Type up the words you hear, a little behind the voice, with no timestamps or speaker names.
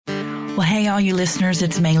Well, hey, all you listeners,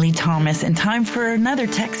 it's Maylee Thomas, and time for another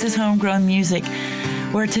Texas Homegrown Music,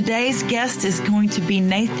 where today's guest is going to be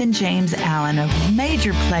Nathan James Allen, a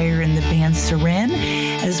major player in the band Seren,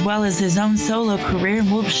 as well as his own solo career,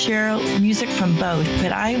 and we'll share music from both.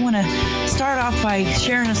 But I want to start off by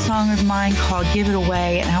sharing a song of mine called Give It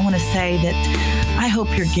Away, and I want to say that I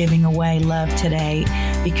hope you're giving away love today,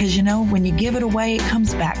 because, you know, when you give it away, it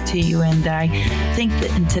comes back to you. And I think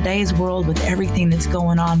that in today's world, with everything that's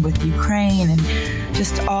going on with Ukraine and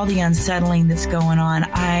just all the unsettling that's going on,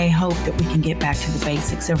 I hope that we can get back to the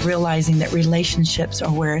basics of realizing that relationships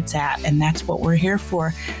are where it's at, and that's what we're here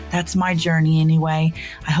for. That's my journey anyway.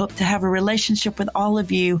 I hope to have a relationship with all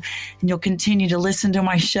of you, and you'll continue to listen to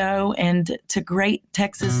my show and to great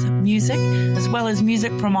Texas music, as well as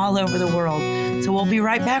music from all over the world. So we'll be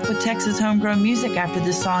right back with Texas Homegrown Music after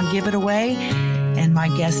this song, Give It Away, and my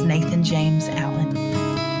guest, Nathan James Allen.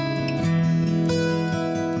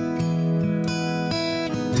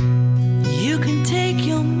 You can take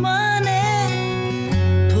your money,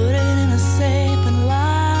 put it in a safe and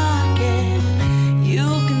lock it. You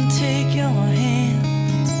can take your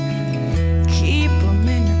hands, keep them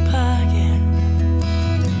in your pocket.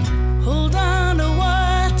 Hold on to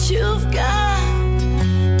what you've got.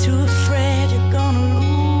 Too afraid you're gonna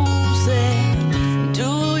lose it.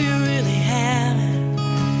 Do you really have it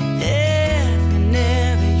if you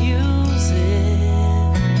never use it?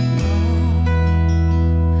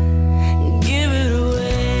 Give it away.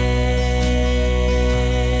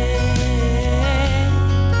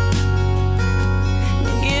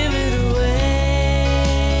 Give it away.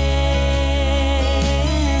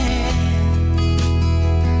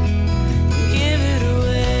 Give it away.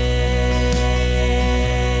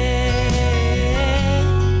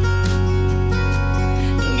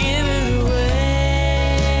 Give it away.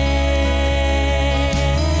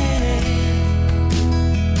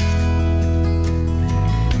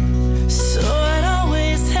 So I'd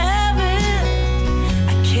always have it.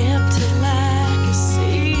 I kept it like a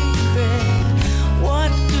secret.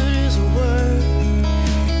 What good is a word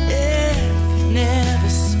if you never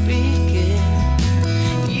speak it?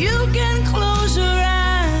 You can close your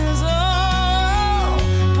eyes, oh,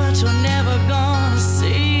 but you're never gonna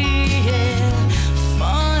see it.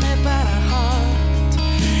 Funny but a heart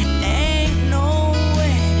ain't no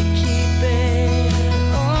way to keep it.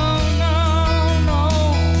 Oh no, no.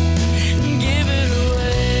 Give it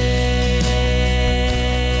away.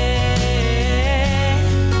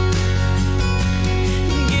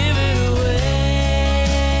 Give it away.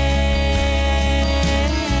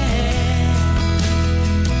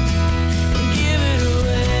 Give it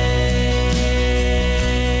away.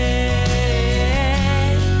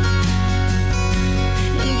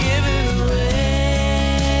 Give it away.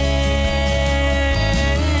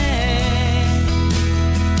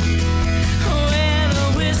 With a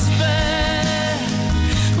whisper,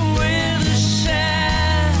 with a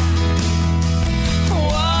shout,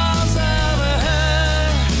 walls of a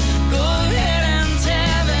hurt, go ahead and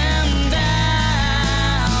tear them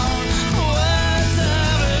down. Words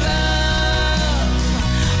of love,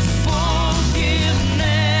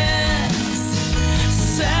 forgiveness,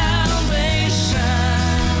 salvation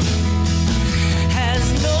has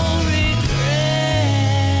no regrets.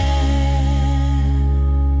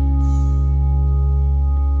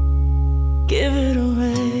 Give it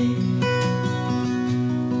away.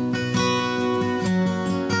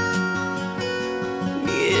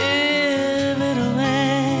 Give it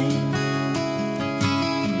away.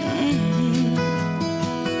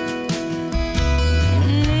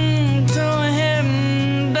 Go ahead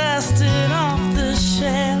and dust it off the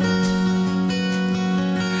shelf.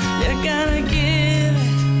 You gotta give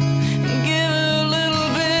it a little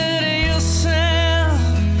bit of yourself.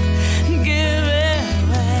 Give it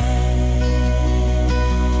away.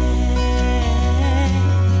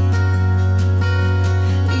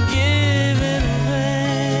 Give it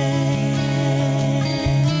away.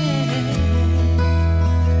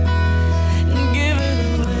 Give it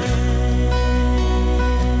away.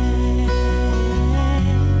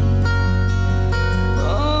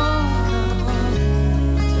 Oh,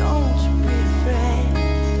 don't you be afraid.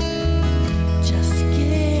 Just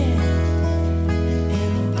give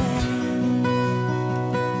it away.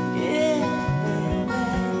 Give it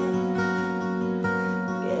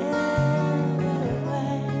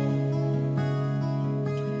away.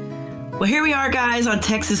 Well, here we are, guys, on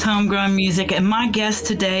Texas Homegrown Music, and my guest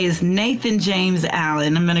today is Nathan James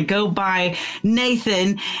Allen. I'm going to go by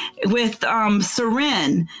Nathan with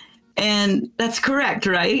Seren, and that's correct,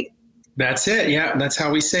 right? That's it. Yeah, that's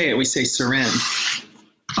how we say it. We say Seren.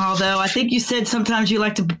 Although I think you said sometimes you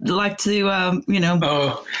like to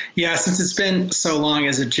Oh, yeah. Since it's been so long,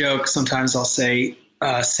 as a joke, sometimes I'll say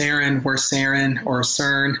Saren, we're Saren, or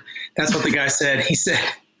CERN. That's what the guy said. He said,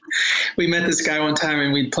 we met this guy one time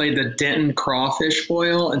and we played the Denton crawfish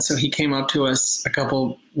boil. And so he came up to us a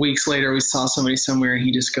couple weeks later. We saw somebody somewhere and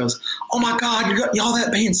he just goes, "Oh my God, y'all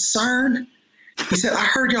that band CERN?" He said, "I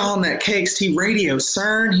heard y'all on that KXT radio,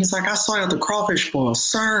 CERN." He's like, "I saw you at the crawfish boil,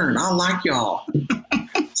 CERN. I like y'all."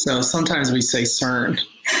 So sometimes we say CERN.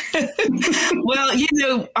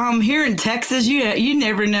 Well, here in Texas, you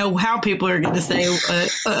never know how people are going to say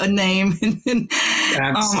a name.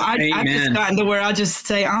 I just gotten to where I just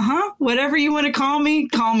say, whatever you want to call me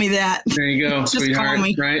that. There you go, just sweetheart, call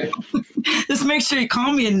me. Right? Just make sure you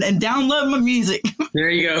call me and download my music. There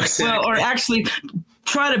you go. Exactly. Well, or actually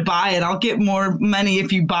try to buy it. I'll get more money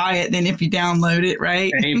if you buy it than if you download it,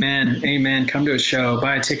 right? Amen. Amen. Come to a show,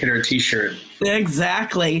 buy a ticket or a t-shirt.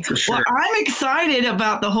 Exactly. For sure. Well, I'm excited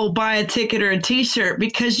about the whole buy a ticket or a t-shirt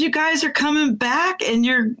because you guys are coming back and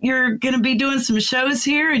you're going to be doing some shows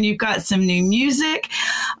here and you've got some new music.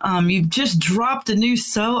 You've just dropped a new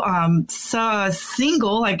single,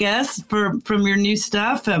 I guess, from your new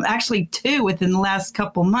stuff. Actually, 2 within the last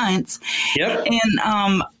couple months. Yep.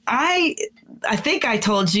 And I think I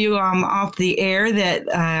told you off the air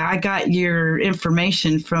that I got your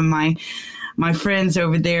information from my friends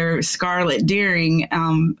over there, Scarlett Deering.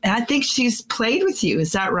 And I think she's played with you.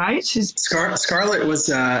 Is that right? Scarlett was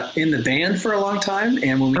in the band for a long time.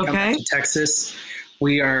 And when we come back to Texas,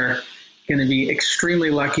 we are going to be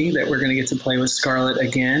extremely lucky that we're going to get to play with Scarlett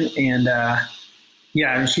again. And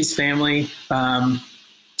she's family.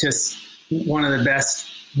 Just one of the best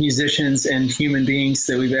musicians and human beings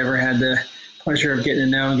that we've ever had the pleasure of getting to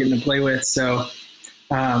know and getting to play with. So,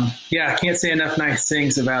 I can't say enough nice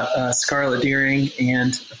things about Scarlett Deering.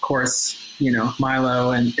 And of course,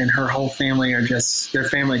 Milo and her whole family they're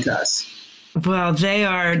family to us. Well,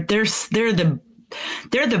 they're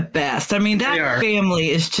the best. I mean, that family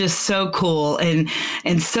is just so cool and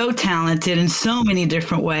so talented in so many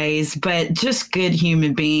different ways, but just good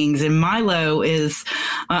human beings. And Milo is,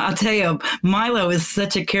 I'll tell you, Milo is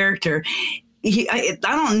such a character. I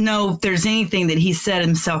don't know if there's anything that he set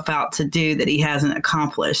himself out to do that he hasn't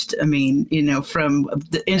accomplished. I mean, from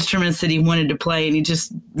the instruments that he wanted to play, and he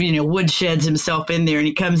just, woodsheds himself in there, and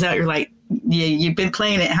he comes out, you're like, yeah, you've been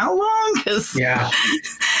playing it how long? Because,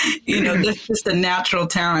 that's just a natural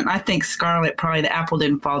talent. I think Scarlett, probably the apple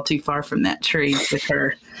didn't fall too far from that tree with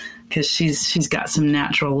her, because she's got some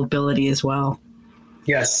natural ability as well.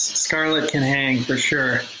 Yes, Scarlett can hang for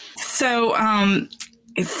sure. So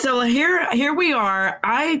here we are.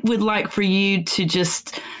 I would like for you to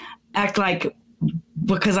just act like,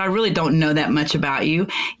 because I really don't know that much about you,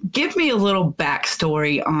 give me a little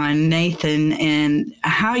backstory on Nathan and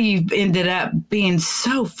how you ended up being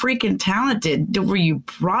so freaking talented. Were you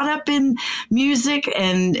brought up in music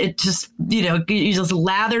and it just, you just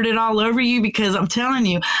lathered it all over you? Because I'm telling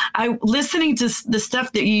you, listening to the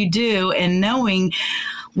stuff that you do and knowing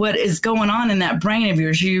what is going on in that brain of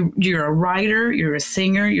yours. You're a writer, you're a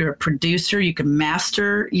singer, you're a producer, you can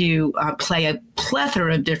master, you play a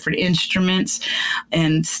plethora of different instruments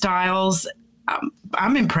and styles.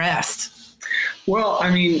 I'm impressed. Well, I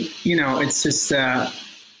mean, it's just,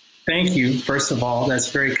 thank you, first of all. That's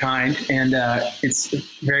very kind. And it's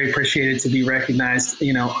very appreciated to be recognized,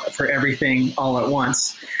 for everything all at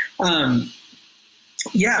once.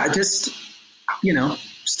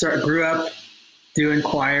 Grew up doing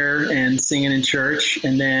choir and singing in church.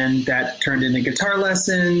 And then that turned into guitar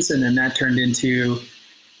lessons. And then that turned into,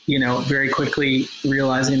 very quickly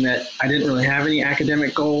realizing that I didn't really have any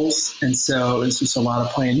academic goals. And so it was just a lot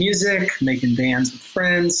of playing music, making bands with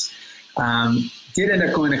friends. Did end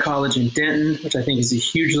up going to college in Denton, which I think is a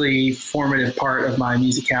hugely formative part of my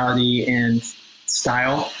musicality and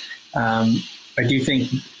style. I do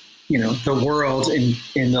think, the world in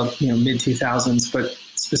the mid 2000s, but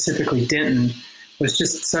specifically Denton, was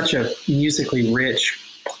just such a musically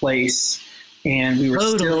rich place. And we were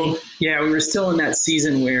still in that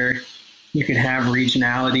season where you could have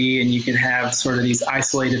regionality and you could have sort of these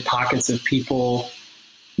isolated pockets of people,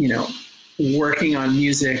 working on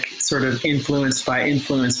music, sort of influence by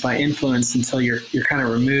influence until you're kind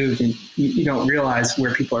of removed and you don't realize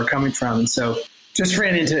where people are coming from. And so just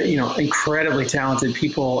ran into, incredibly talented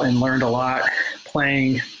people and learned a lot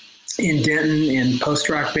playing in Denton in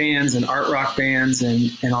post-rock bands and art rock bands and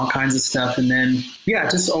all kinds of stuff. And then,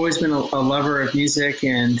 just always been a lover of music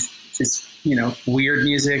and just, weird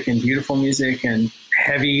music and beautiful music and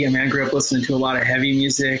heavy. I mean, I grew up listening to a lot of heavy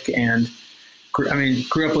music and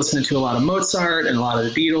grew up listening to a lot of Mozart and a lot of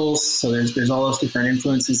the Beatles. So there's all those different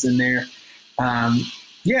influences in there.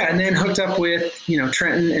 And then hooked up with,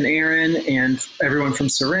 Trenton and Aaron and everyone from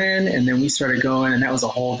Seren. And then we started going, and that was a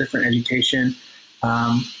whole different education,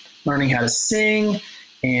 learning how to sing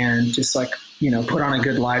and just put on a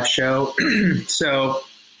good live show. So,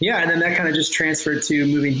 and then that kind of just transferred to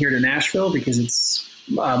moving here to Nashville because it's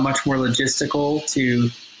much more logistical to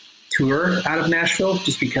tour out of Nashville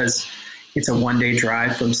just because it's a one-day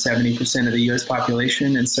drive from 70% of the U.S.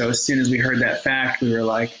 population. And so as soon as we heard that fact, we were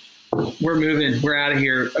like, we're moving, we're out of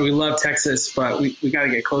here. We love Texas, but we got to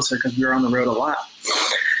get closer because we were on the road a lot.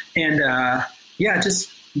 And just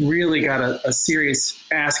really got a serious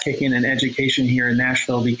ass kicking and education here in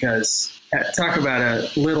Nashville because talk about a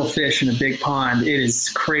little fish in a big pond. It is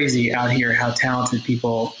crazy out here how talented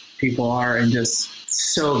people are and just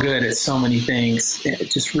so good at so many things. It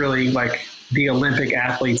just really the Olympic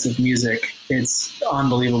athletes of music. It's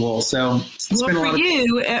unbelievable. So for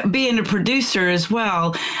you, being a producer as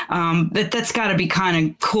well, that's got to be kind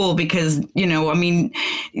of cool because,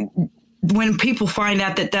 when people find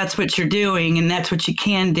out that that's what you're doing and that's what you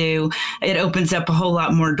can do, it opens up a whole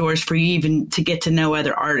lot more doors for you even to get to know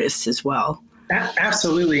other artists as well.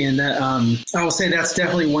 Absolutely. And that, I will say that's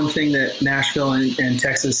definitely one thing that Nashville and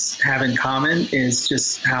Texas have in common is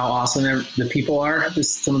just how awesome the people are.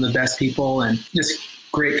 Just some of the best people and just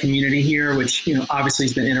great community here, which, obviously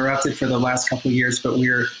has been interrupted for the last couple of years, but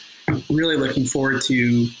we're really looking forward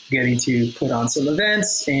to getting to put on some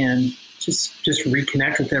events and just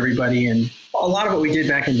reconnect with everybody. And a lot of what we did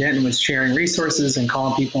back in Denton was sharing resources and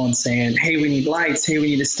calling people and saying, hey, we need lights. Hey,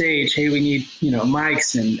 we need a stage. Hey, we need,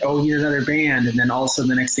 mics and, we need another band. And then also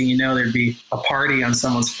the next thing you know, there'd be a party on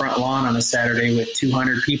someone's front lawn on a Saturday with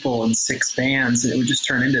 200 people and 6 bands. And it would just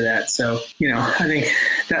turn into that. So, I think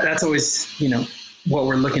that's always, what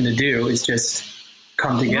we're looking to do is just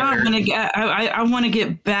come together. I want to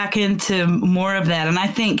get back into more of that. And I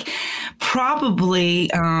think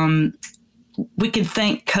probably, we can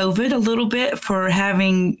thank COVID a little bit for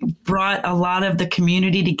having brought a lot of the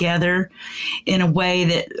community together in a way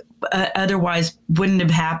that otherwise wouldn't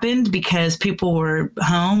have happened because people were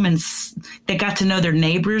home and they got to know their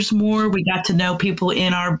neighbors more. We got to know people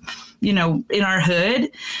in our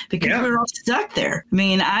hood because we were all stuck there. I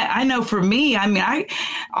mean, I know for me, I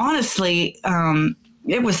honestly,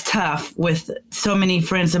 it was tough with so many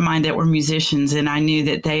friends of mine that were musicians, and I knew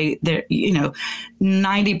that they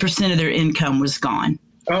 90% of their income was gone.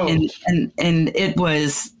 Oh, and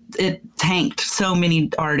it tanked so many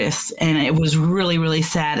artists, and it was really, really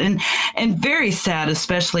sad and very sad,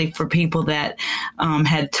 especially for people that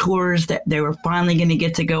had tours that they were finally going to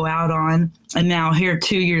get to go out on. And now here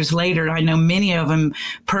 2 years later, I know many of them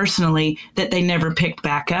personally that they never picked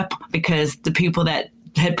back up because the people that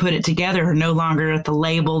had put it together are no longer at the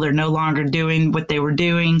label. They're no longer doing what they were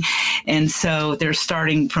doing. And so they're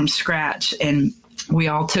starting from scratch. And we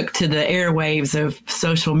all took to the airwaves of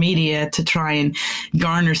social media to try and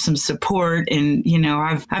garner some support. And,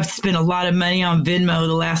 I've spent a lot of money on Venmo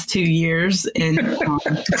the last 2 years. And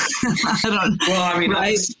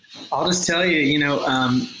I'll just tell you,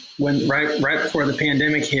 when right before the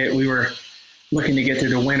pandemic hit, we were looking to get through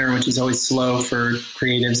the winter, which is always slow for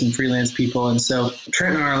creatives and freelance people. And so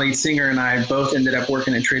Trenton, our lead singer, and I both ended up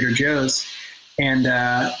working at Trader Joe's. And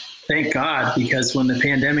thank God, because when the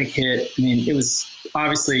pandemic hit, it was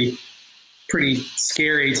obviously pretty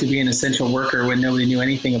scary to be an essential worker when nobody knew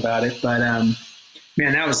anything about it. But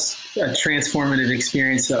that was a transformative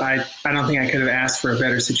experience that I don't think I could have asked for a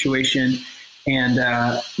better situation.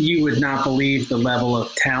 And you would not believe the level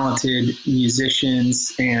of talented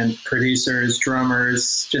musicians and producers,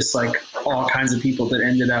 drummers, just all kinds of people that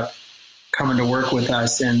ended up coming to work with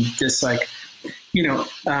us. And just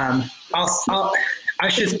I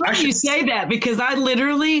should you say that because I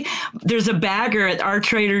literally, there's a bagger at our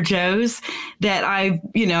Trader Joe's that I've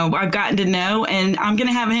gotten to know, and I'm going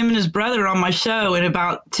to have him and his brother on my show in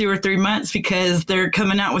about 2 or 3 months because they're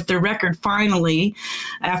coming out with their record finally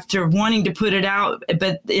after wanting to put it out,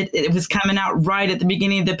 but it was coming out right at the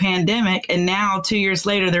beginning of the pandemic. And now 2 years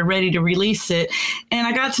later, they're ready to release it. And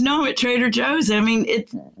I got to know him at Trader Joe's.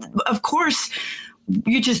 Of course,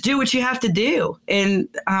 you just do what you have to do. And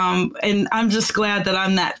I'm just glad that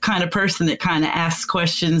I'm that kind of person that kind of asks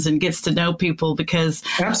questions and gets to know people because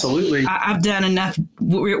absolutely I've done enough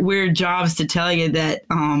weird jobs to tell you that,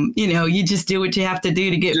 you just do what you have to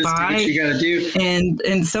do to get by. Do what you got to do.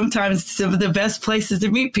 And sometimes some of the best places to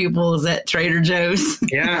meet people is at Trader Joe's.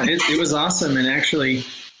 Yeah, it was awesome. And actually,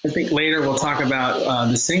 I think later we'll talk about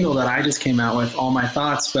the single that I just came out with, All My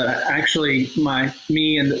Thoughts. But actually,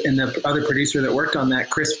 me and the other producer that worked on that,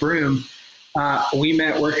 Chris Broom, we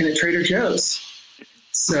met working at Trader Joe's.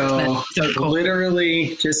 So cool.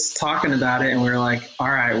 Literally just talking about it, and we were like, all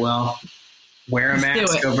right, well, wear a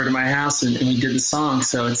mask over to my house, and we did the song.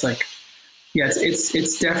 So it's like, yeah,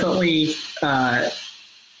 it's definitely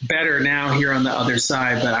better now here on the other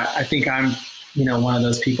side, but I think I'm, one of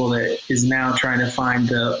those people that is now trying to find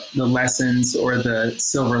the lessons or the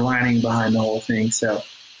silver lining behind the whole thing. So.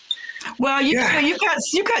 Well, you've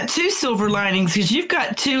got two silver linings because you've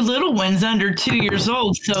got two little ones under 2 years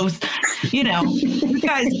old. So, you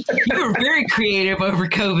guys, you were very creative over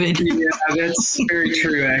COVID. Yeah, that's very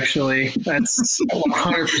true, actually. That's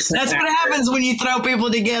 100%. That's what happens when you throw people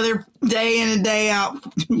together day in and day out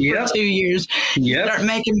for 2 years. Yep. Start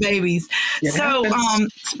making babies. So,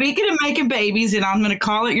 speaking of making babies, and I'm going to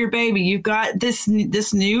call it your baby, you've got these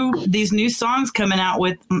new songs coming out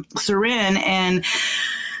with Seren, and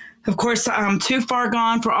of course, Too Far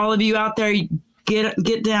Gone. For all of you out there,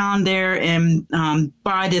 get down there and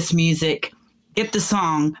buy this music. Get the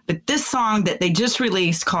song. But this song that they just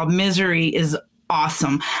released called Misery is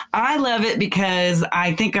awesome. I love it because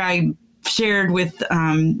I think I shared with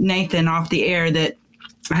Nathan off the air that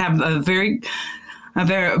I have a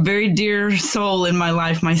very dear soul in my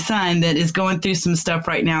life, my son, that is going through some stuff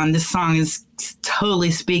right now. And this song is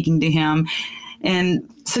totally speaking to him. And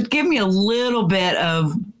so give me a little bit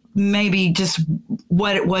of maybe just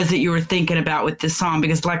what it was that you were thinking about with this song,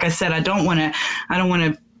 because like I said, I don't want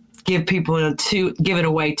to give it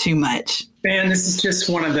away too much. Man, this is just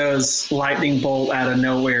one of those lightning bolt out of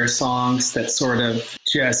nowhere songs that sort of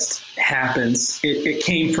just happens. It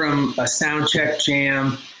came from a sound check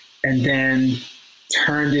jam and then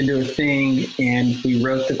turned into a thing, and we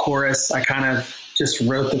wrote the chorus. I kind of just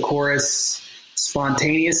wrote the chorus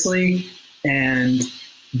spontaneously, and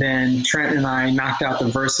then Trent and I knocked out the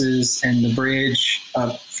verses and the bridge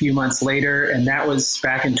a few months later, and that was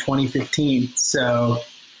back in 2015. So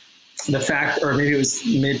the fact, or maybe it was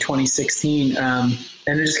mid 2016, and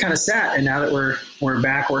it just kind of sat. And now that we're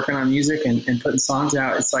back working on music and putting songs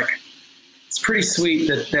out, it's like, it's pretty sweet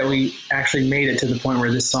that we actually made it to the point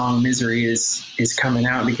where this song Misery is coming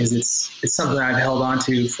out, because it's something I've held on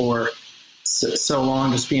to for so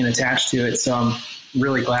long, just being attached to it. So I'm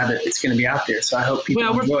really glad that it's going to be out there. So I hope people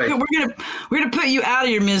enjoy it. We're gonna put you out of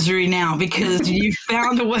your misery now, because you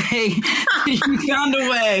found a way.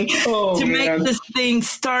 To make this thing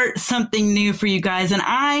start something new for you guys. And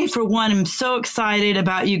I, for one, am so excited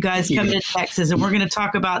about you guys coming to Texas. And we're going to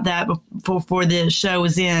talk about that before the show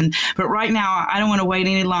is in. But right now, I don't want to wait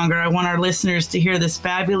any longer. I want our listeners to hear this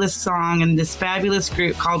fabulous song and this fabulous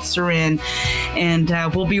group called Seren. And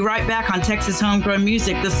we'll be right back on Texas Homegrown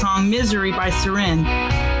Music, the song Misery by Seren.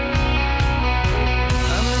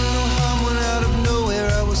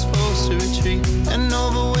 An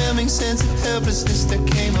overwhelming sense of helplessness that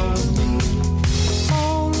came over me.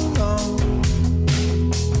 All along,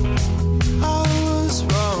 I was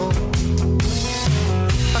wrong.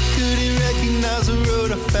 I couldn't recognize the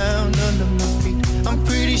road I found under my feet. I'm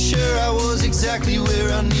pretty sure I was exactly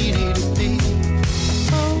where I needed to be.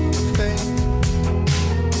 Oh, faith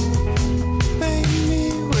made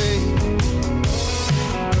me wait.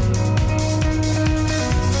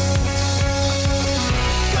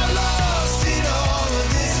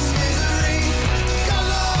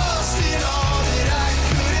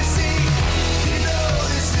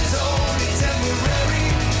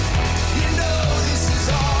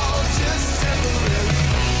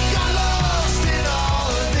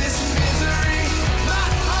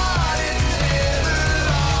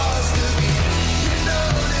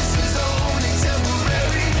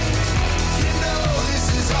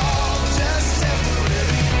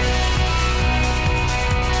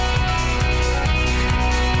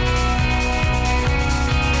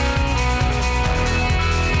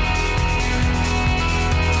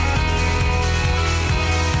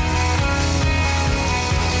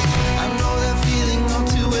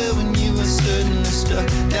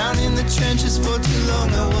 Trenches for too long,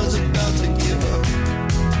 I was about to give up.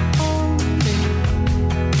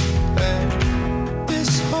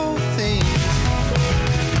 This whole thing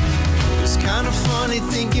was kind of funny,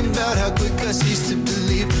 thinking about how quick I ceased to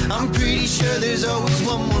believe. I'm pretty sure there's always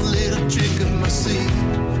one more little trick up my sleeve.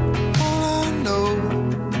 All I know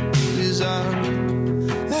is I'm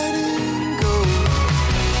letting go.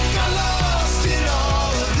 Got lost in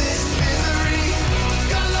all of this misery.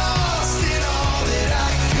 Got lost in all that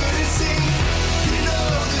I couldn't see. You know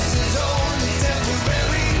this is only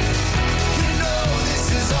temporary. You know this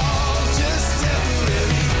is all just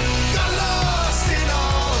temporary. Got lost in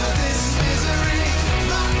all of this misery.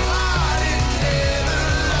 My heart, it never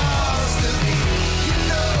lost a beat. You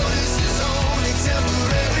know this is only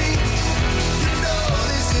temporary.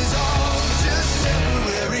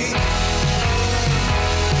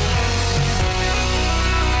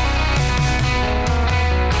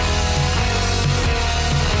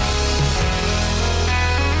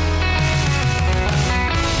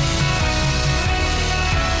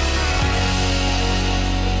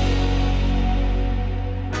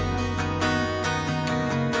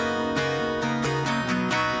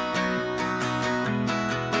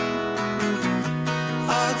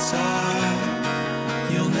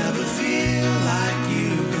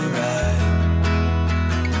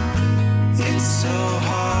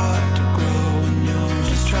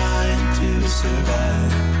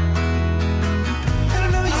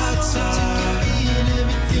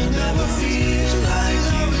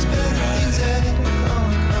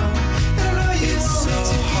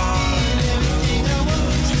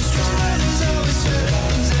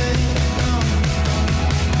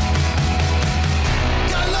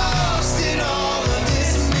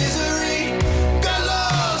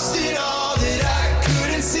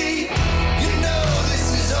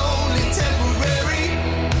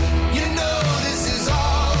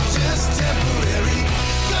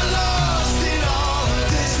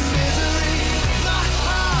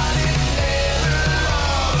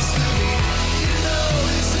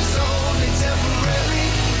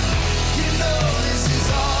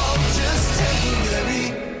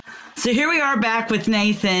 So here we are back with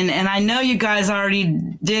Nathan, and I know you guys already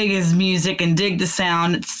dig his music and dig the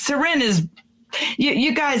sound. Seren is,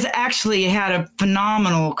 you guys actually had a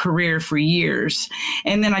phenomenal career for years,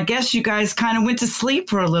 and then I guess you guys kind of went to sleep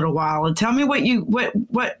for a little while. Tell me what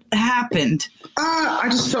happened. I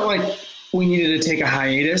just felt like we needed to take a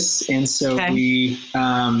hiatus, and so we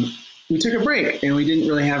took a break, and we didn't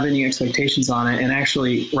really have any expectations on it. And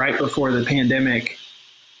actually, right before the pandemic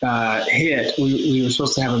hit, we were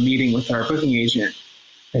supposed to have a meeting with our booking agent,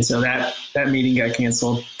 and so that meeting got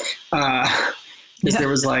canceled because there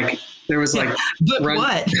was like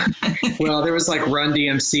what? Well, there was like Run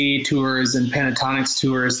DMC tours and Pentatonics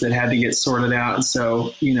tours that had to get sorted out, and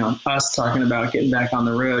so us talking about getting back on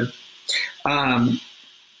the road.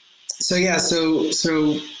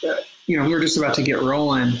 We were just about to get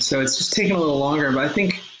rolling, so it's just taking a little longer. But I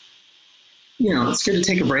think it's good to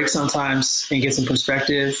take a break sometimes and get some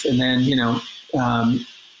perspective. And then,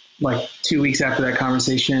 like 2 weeks after that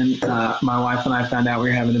conversation, my wife and I found out we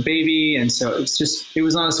were having a baby. And so it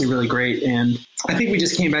was honestly really great. And I think we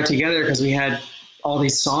just came back together because we had all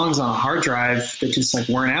these songs on a hard drive that just like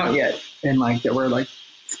weren't out yet. And like that were like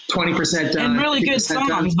 20% done. And really good songs,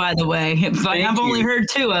 done. By the way. I've only heard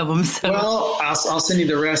 2 of them. So. Well, I'll send you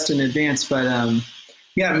the rest in advance. But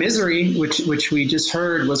Misery, which we just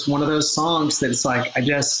heard, was one of those songs that it's like I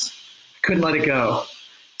just couldn't let it go.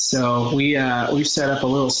 So we've set up a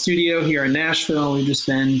little studio here in Nashville. We've just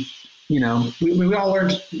been, we all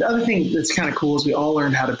learned. The other thing that's kind of cool is we all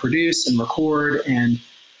learned how to produce and record and,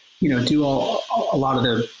 do a lot of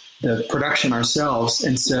the production ourselves.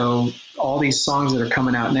 And so all these songs that are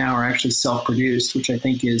coming out now are actually self-produced, which I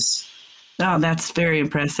think is. Oh, that's very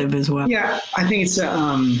impressive as well. Yeah, I think it's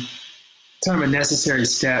kind of a necessary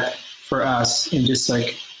step for us, and just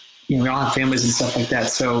like, we all have families and stuff like that.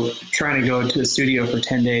 So trying to go to a studio for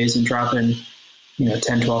 10 days and drop in, $10,000,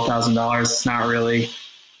 $12,000, it's not really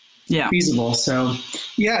feasible. So,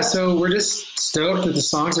 so we're just stoked that the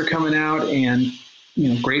songs are coming out, and,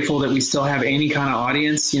 grateful that we still have any kind of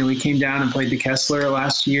audience. We came down and played the Kessler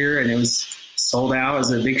last year, and it was sold out. It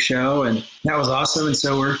was a big show, and that was awesome. And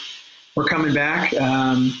so we're coming back.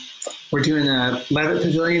 We're doing a Levitt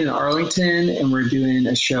Pavilion in Arlington, and we're doing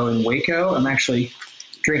a show in Waco. I'm actually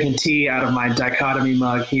drinking tea out of my Dichotomy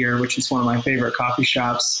mug here, which is one of my favorite coffee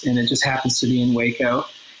shops, and it just happens to be in Waco.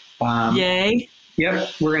 Yay. Yep.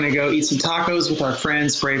 We're going to go eat some tacos with our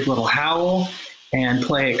friends Brave Little Howl and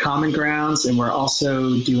play at Common Grounds. And we're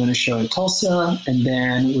also doing a show in Tulsa. And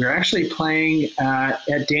then we're actually playing at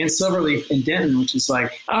Dan Silverleaf in Denton, which is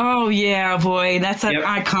like... Oh, yeah, boy. That's an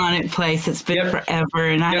iconic place. It's been forever.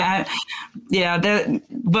 And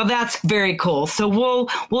that's very cool. So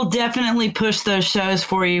we'll definitely push those shows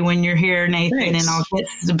for you when you're here, Nathan. Thanks. And I'll get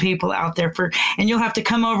some people out there and you'll have to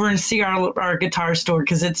come over and see our guitar store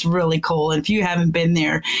because it's really cool. And if you haven't been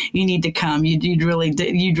there, you need to come. You'd really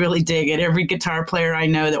dig it. Every guitar player I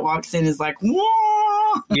know that walks in is like,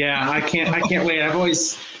 whoa. Yeah, I can't wait. I've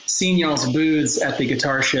always seen y'all's booths at the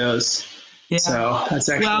guitar shows. Yeah. So that's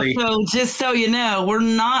actually... Well, so just so you know, we're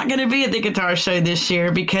not going to be at the guitar show this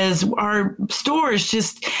year because our store is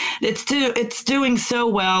just, it's doing so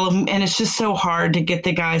well, and it's just so hard to get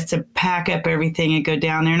the guys to pack up everything and go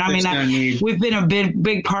down there. And we've been a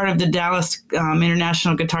big part of the Dallas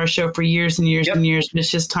International Guitar Show for years and years and years, but it's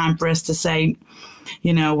just time for us to say,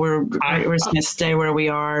 we're just going to stay where we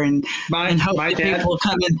are and hope that people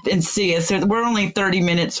come and see us. So we're only 30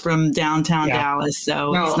 minutes from downtown Dallas,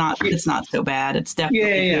 so it's not so bad. It's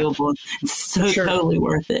definitely doable. It's totally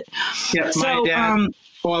worth it. Yeah, so, my dad.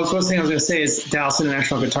 The first thing I was going to say is Dallas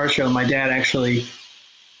International Guitar Show. My dad actually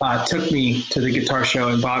took me to the guitar show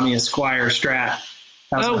and bought me a Squier Strat.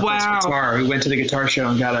 That was my first guitar. We went to the guitar show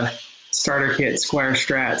and got a starter kit Squier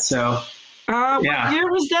Strat. So, what year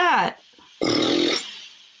was that?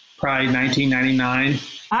 Probably 1999.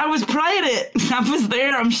 I was playing it. I was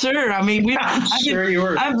there, I'm sure. I mean,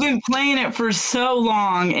 I've been playing it for so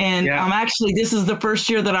long, and actually, this is the first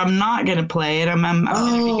year that I'm not going to play it. I'm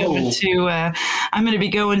going to be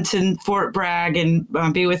going to Fort Bragg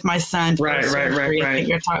and be with my son. Right. I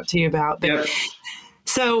think I talked to you about. But,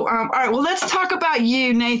 So, all right, well, let's talk about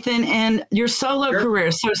you, Nathan, and your solo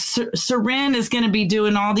career. So Seren is going to be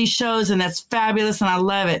doing all these shows, and that's fabulous, and I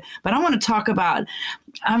love it. But I want to talk about,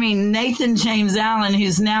 Nathan James Allen,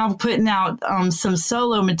 who's now putting out some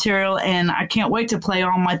solo material, and I can't wait to play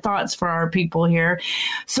All My Thoughts for our people here.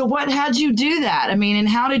 So how'd you do that? And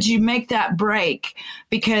how did you make that break?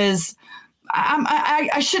 Because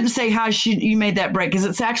I shouldn't say how you made that break, because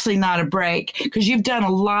it's actually not a break, because you've done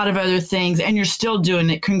a lot of other things and you're still doing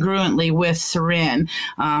it congruently with Seren.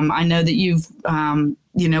 I know that you've,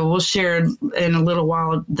 we'll share in a little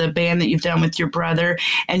while the band that you've done with your brother,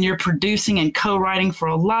 and you're producing and co-writing for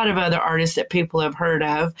a lot of other artists that people have heard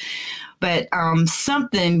of. But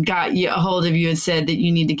something got a hold of you and said that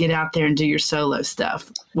you need to get out there and do your solo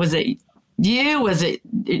stuff. Was it you? Was it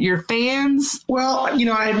your fans? Well,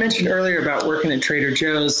 I had mentioned earlier about working at Trader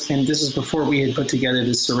Joe's, and this is before we had put together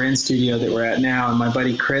the Seren studio that we're at now. And my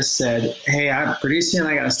buddy Chris said, "Hey, I'm producing.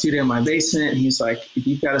 I got a studio in my basement." And he's like, "If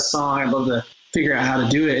you've got a song, I'd love to figure out how to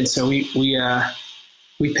do it." And so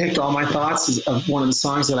we picked all my thoughts of one of the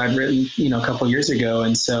songs that I'd written, a couple of years ago.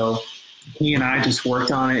 And so he and I just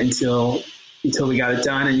worked on it until we got it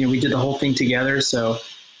done. And we did the whole thing together. So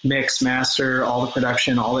mix, master, all the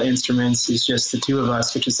production, all the instruments is just the two of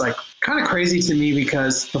us, which is like kind of crazy to me,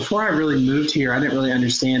 because before I really moved here, I didn't really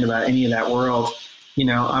understand about any of that world.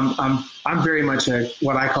 I'm very much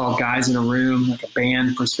what I call guys in a room, like a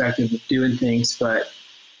band perspective of doing things. But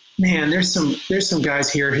man, there's some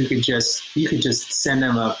guys here who you could just send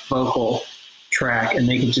them a vocal track and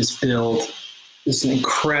they could just build this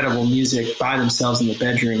incredible music by themselves in the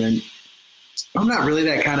bedroom. And I'm not really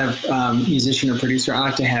that kind of musician or producer. I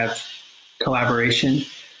like to have collaboration.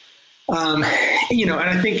 And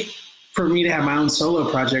I think for me to have my own solo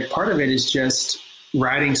project, part of it is just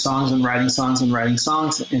writing songs and writing songs and writing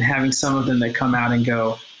songs, and having some of them that come out and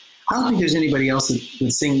go, I don't think there's anybody else that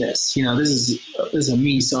would sing this. This is a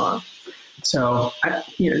me song. So,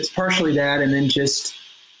 it's partially that. And then just,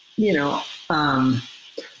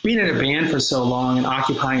 being in a band for so long and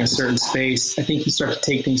occupying a certain space, I think you start to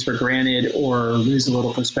take things for granted or lose a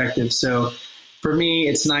little perspective. So for me,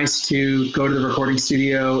 it's nice to go to the recording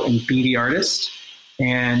studio and be the artist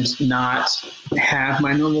and not have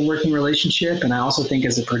my normal working relationship. And I also think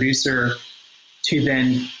as a producer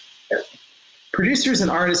producers and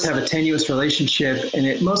artists have a tenuous relationship, and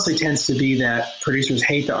it mostly tends to be that producers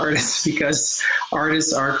hate the artists because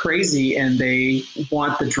artists are crazy and they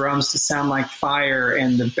want the drums to sound like fire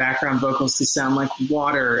and the background vocals to sound like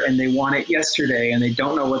water, and they want it yesterday and they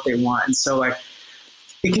don't know what they want. And so it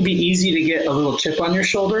can be easy to get a little chip on your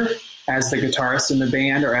shoulder as the guitarist in the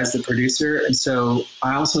band or as the producer. And so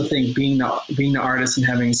I also think being the artist and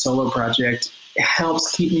having a solo project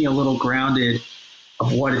helps keep me a little grounded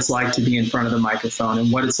of what it's like to be in front of the microphone,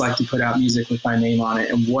 and what it's like to put out music with my name on it,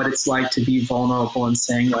 and what it's like to be vulnerable and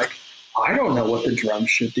saying, like, I don't know what the drums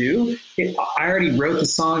should do. I already wrote the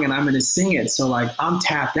song and I'm going to sing it. So I'm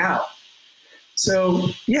tapped out. So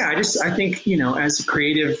yeah, I think, as a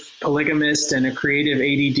creative polygamist and a creative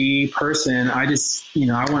ADD person, I just,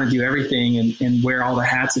 I want to do everything and wear all the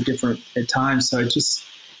hats at times. So it just,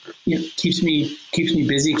 keeps me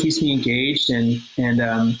busy, keeps me engaged. And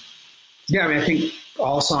I think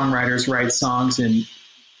all songwriters write songs, and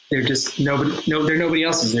they're just they're nobody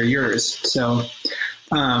else's, they're yours. So,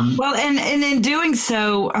 well, and in doing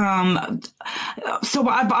so, so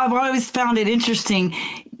I've always found it interesting.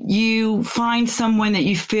 You find someone that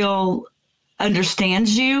you feel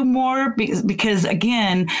understands you more, because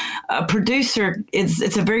again, a producer,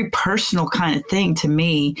 it's a very personal kind of thing to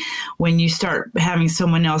me when you start having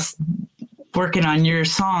someone else working on your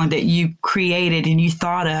song that you created and you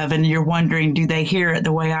thought of, and you're wondering, do they hear it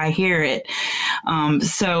the way I hear it?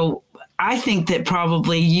 So I think that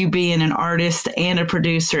probably you being an artist and a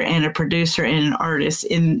producer and an artist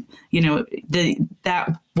in,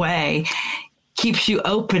 that way keeps you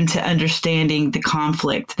open to understanding the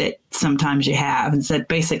conflict that sometimes you have. And so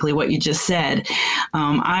basically what you just said.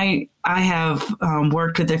 I have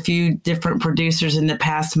worked with a few different producers in the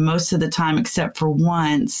past. Most of the time, except for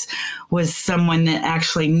once, was someone that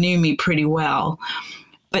actually knew me pretty well.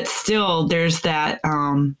 But still, there's that.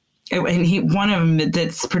 And one of them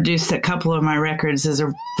that's produced a couple of my records is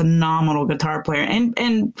a phenomenal guitar player,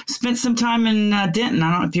 and spent some time in Denton. I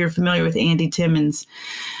don't know if you're familiar with Andy Timmons.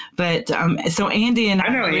 But so Andy and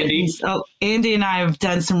Andy and I have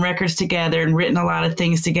done some records together and written a lot of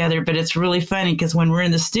things together. But it's really funny because when we're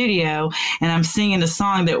in the studio and I'm singing a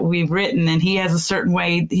song that we've written and he has a certain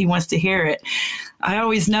way he wants to hear it, I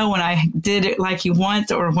always know when I did it like he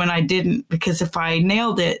wants or when I didn't, because if I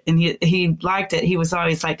nailed it and he liked it, he was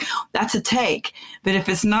always like, that's a take. But if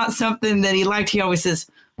it's not something that he liked, he always says,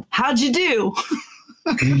 how'd you do?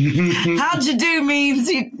 How'd you do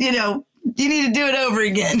means, you need to do it over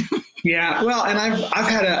again. Yeah. Well, and I've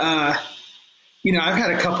had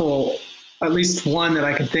a couple, at least one that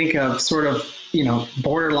I can think of, sort of,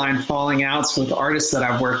 borderline falling outs with artists that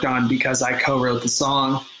I've worked on because I co-wrote the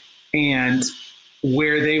song, and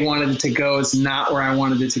where they wanted it to go is not where I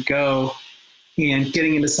wanted it to go. and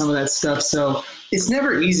getting into some of that stuff. So it's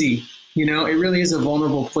never easy. You know, it really is a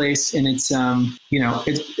vulnerable place, and it's, you know,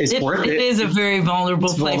 it's worth it. It is a very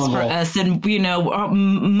vulnerable place for us. And, you know,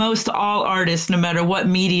 most all artists, no matter what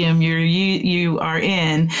medium you are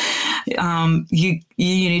in,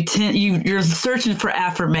 you're searching for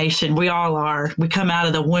affirmation. We all are. We come out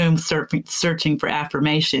of the womb searching for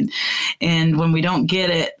affirmation. And when we don't get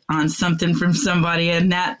it on something from somebody in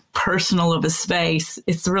that personal of a space,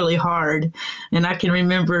 it's really hard. And I can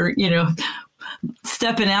remember, you know,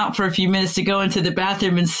 stepping out for a few minutes to go into the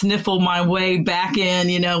bathroom and sniffle my way back in,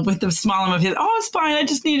 you know, with the smile on my face. Oh, it's fine. I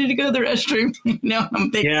just needed to go to the restroom. You know, I'm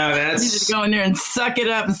thinking, I needed to go in there and suck it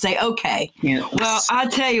up and say, okay. Yeah. Well, I'll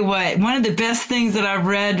tell you what, one of the best things that I've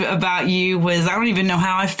read about you was, I don't even know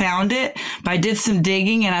how I found it, but I did some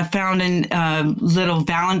digging and I found a little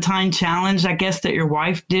Valentine challenge, I guess, that your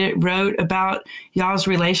wife wrote about y'all's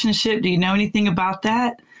relationship. Do you know anything about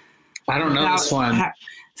that? I don't know this one.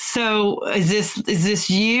 So is this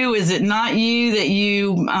you? Is it not you that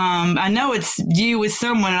you, I know it's you with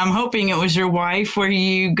someone, and I'm hoping it was your wife, where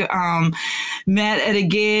you met at a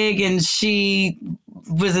gig and she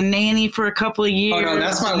was a nanny for a couple of years. Oh no,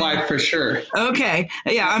 that's my wife for sure. Okay,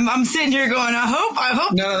 yeah, I'm sitting here going, I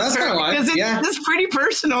hope. No, that's my wife. Because it's pretty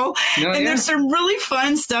personal, and there's some really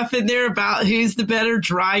fun stuff in there about who's the better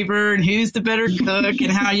driver and who's the better cook,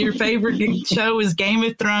 and how your favorite show is Game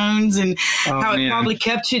of Thrones, and how it probably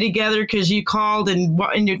kept you together because you called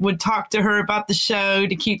and you would talk to her about the show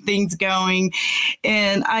to keep things going.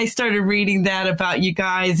 And I started reading that about you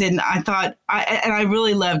guys, and I thought, I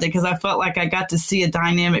really loved it because I felt like I got to see a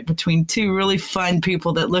dynamic between two really fun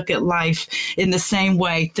people that look at life in the same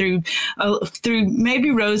way through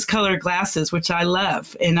maybe rose-colored glasses, which I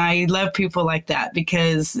love. And I love people like that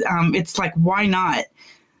because it's like, why not?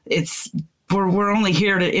 We're only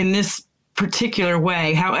here in this particular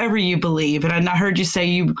way, however you believe. And I heard you say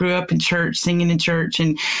you grew up in church, singing in church,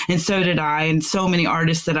 and so did I, and so many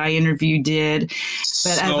artists that I interviewed did.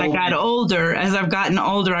 But as I've gotten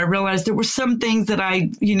older, I realized there were some things that I,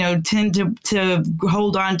 you know, tend to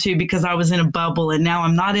hold on to because I was in a bubble, and now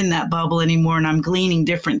I'm not in that bubble anymore, and I'm gleaning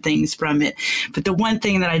different things from it. But the one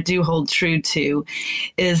thing that I do hold true to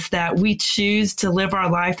is that we choose to live our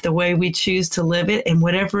life the way we choose to live it, and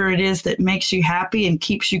whatever it is that makes you happy and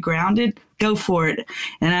keeps you grounded, go for it.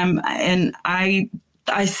 And I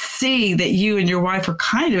see that you and your wife are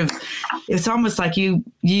kind of, it's almost like you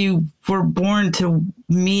were born to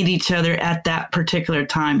meet each other at that particular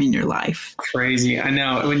time in your life. Crazy. I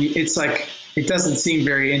know. It's like, it doesn't seem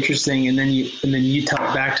very interesting. And then you tell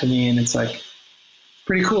it back to me, and it's like,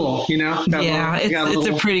 pretty cool, you know? It's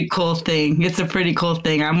a pretty cool thing. It's a pretty cool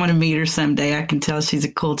thing. I want to meet her someday. I can tell she's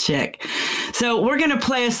a cool chick. So we're going to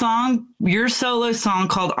play a song, your solo song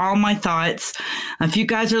called All My Thoughts. If you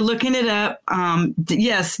guys are looking it up,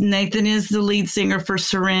 yes, Nathan is the lead singer for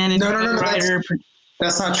Seren. And no.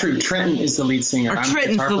 That's not true. Trenton is the lead singer.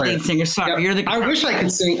 Trenton's the lead singer. Sorry, yep. You're the. I wish I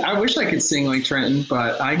could sing like Trenton,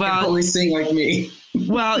 but I can only sing like me.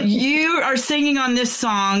 Well, you are singing on this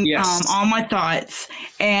song, yes. All My Thoughts,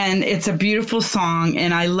 and it's a beautiful song,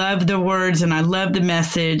 and I love the words, and I love the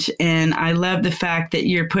message, and I love the fact that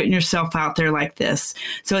you're putting yourself out there like this.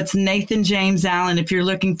 So it's Nathan James Allen, if you're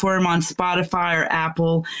looking for him on Spotify or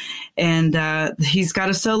Apple, and he's got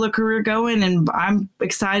a solo career going, and I'm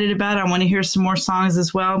excited about it. I want to hear some more songs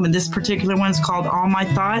as well, but this particular one's called All My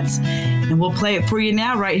Thoughts, and we'll play it for you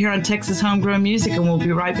now right here on Texas Homegrown Music, and we'll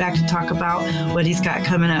be right back to talk about what he's got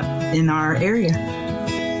coming up in our area.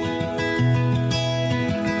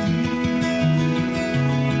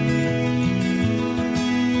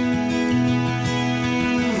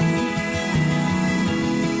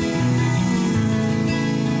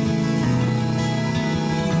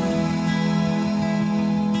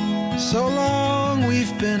 So long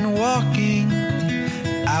we've been walking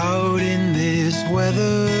out in this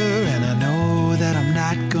weather, and I know that I'm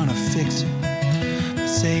not gonna fix it.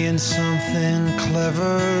 Saying something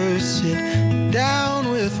clever, sit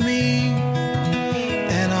down with me,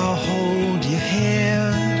 and I'll hold your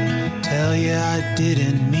hand, tell you I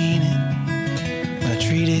didn't mean it, but I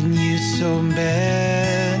treated you so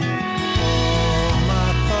bad. All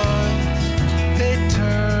my thoughts, they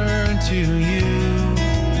turn to you.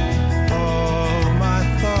 All my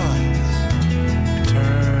thoughts,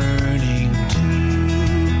 turning to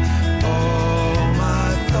all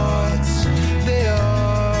my thoughts, they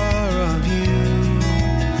are of you.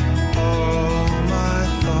 All my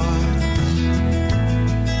thoughts.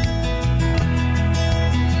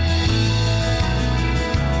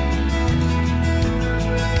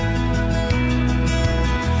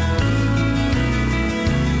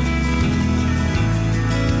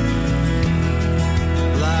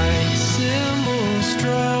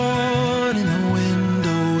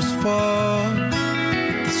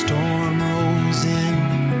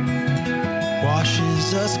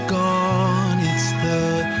 washes us gone. It's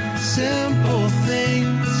the simple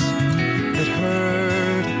things that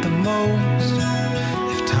hurt the most.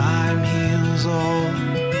 If time heals all,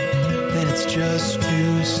 then it's just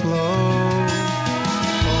too slow.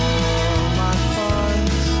 All my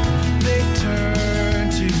thoughts, they turn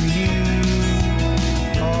to you.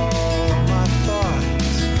 All my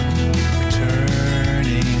thoughts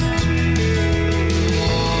returning to you.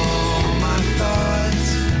 All my thoughts,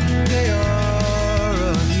 they are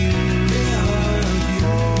of you. They are of you.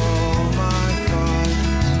 All my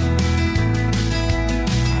thoughts,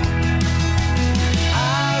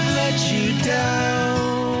 I've let you down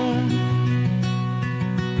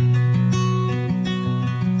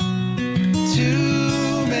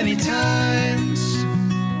too many times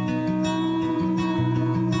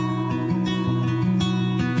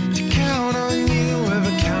to count on you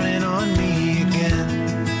ever counting on me again.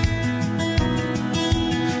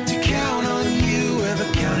 To count on you ever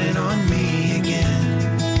counting on me again.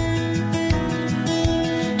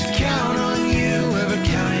 To count on you ever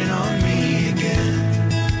counting on me again.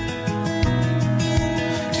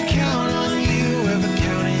 To count on you ever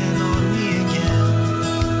counting on me again.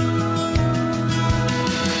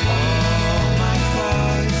 All my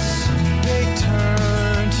thoughts, they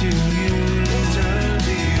turn to you.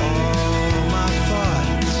 All my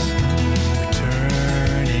thoughts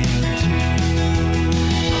returning to you.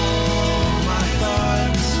 All my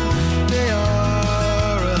thoughts, they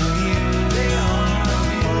are of you. They are of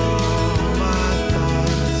you. All my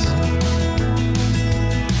thoughts,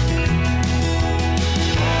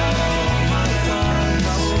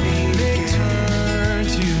 they turn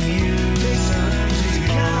to you.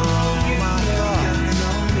 All my thoughts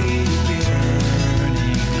turning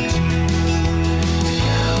to you.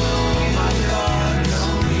 All my thoughts,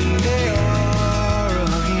 they are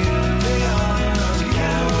of you. They are of you.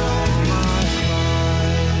 All my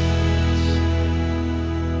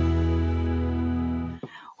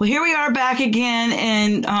Well, here we are back again,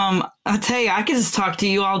 and I'll tell you, I could just talk to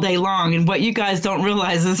you all day long, and what you guys don't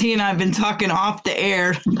realize is he and I have been talking off the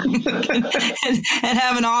air and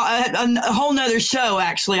having a whole nother show,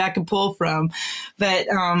 actually, I could pull from. But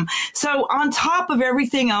so on top of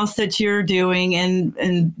everything else that you're doing,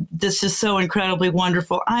 and this is so incredibly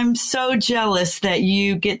wonderful, I'm so jealous that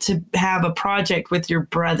you get to have a project with your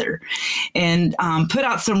brother and put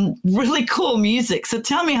out some really cool music. So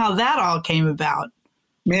tell me how that all came about.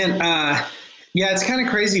 Man, yeah, it's kind of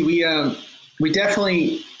crazy. We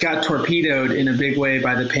definitely got torpedoed in a big way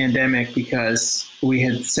by the pandemic because we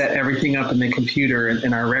had set everything up in the computer,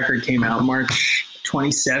 and our record came out March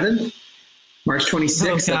 26th of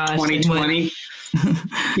 2020.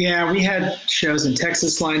 Yeah, we had shows in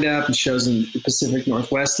Texas lined up and shows in the Pacific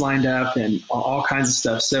Northwest lined up and all kinds of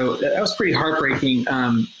stuff. So that was pretty heartbreaking.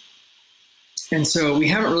 And so we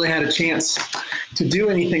haven't really had a chance to do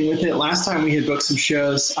anything with it. Last time we had booked some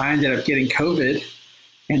shows, I ended up getting COVID.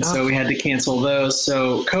 And so we had to cancel those.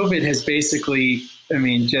 So COVID has basically,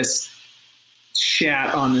 just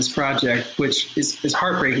shat on this project, which is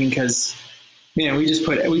heartbreaking because, man, we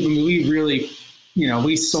really,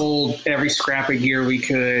 we sold every scrap of gear we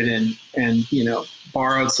could and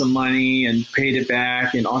borrowed some money and paid it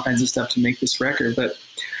back and all kinds of stuff to make this record. But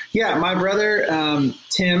yeah, my brother,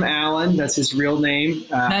 Tim Allen, that's his real name.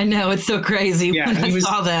 I know, it's so crazy when I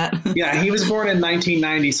saw that. Yeah, he was born in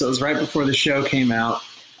 1990, so it was right before the show came out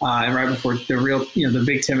and right before the real, the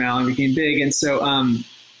big Tim Allen became big. And so,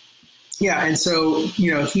 he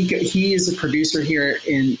is a producer here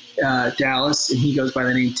in Dallas, and he goes by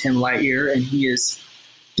the name Tim Lightyear, and he is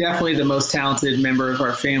definitely the most talented member of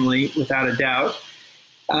our family, without a doubt.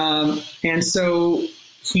 And so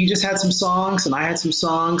he just had some songs and I had some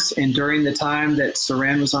songs. And during the time that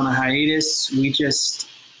Seren was on a hiatus, we just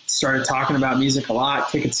started talking about music a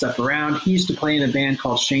lot, kicking stuff around. He used to play in a band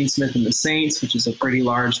called Shane Smith and the Saints, which is a pretty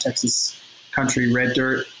large Texas country red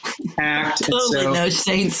dirt act. Totally know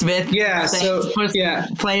Shane Smith. Yeah.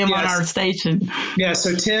 Play him on our station. Yeah.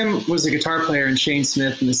 So Tim was a guitar player in Shane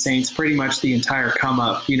Smith and the Saints pretty much the entire come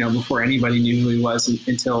up, before anybody knew who he was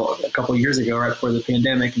until a couple of years ago, right before the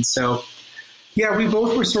pandemic. And so, yeah, we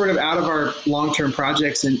both were sort of out of our long-term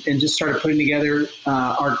projects and just started putting together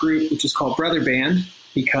our group, which is called Brother Band,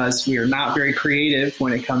 because we are not very creative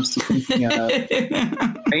when it comes to thinking of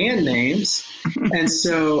band names. And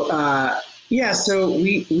so, so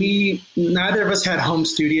we neither of us had home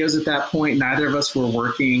studios at that point. Neither of us were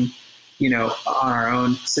working, on our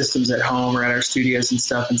own systems at home or at our studios and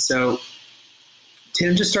stuff. And so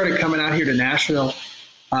Tim just started coming out here to Nashville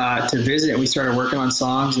to visit. We started working on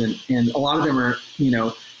songs, and a lot of them are,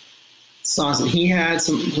 songs that he had,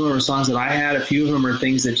 some of them were songs that I had. A few of them are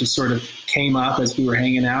things that just sort of came up as we were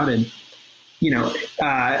hanging out. And,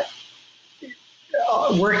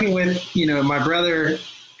 working with, my brother,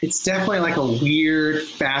 it's definitely like a weird,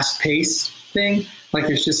 fast-paced thing. Like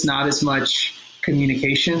there's just not as much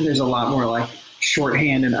communication. There's a lot more like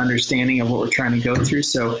shorthand and understanding of what we're trying to go through.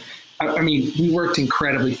 So, I mean, we worked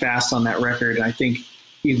incredibly fast on that record. And I think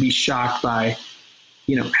you'd be shocked by,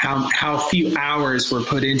 how few hours were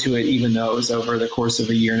put into it, even though it was over the course of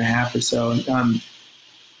a year and a half or so.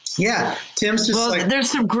 Yeah, Tim's just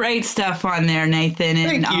there's some great stuff on there, Nathan.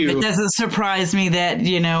 And it doesn't surprise me that,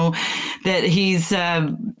 that he's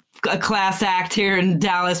a class act here in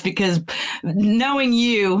Dallas, because knowing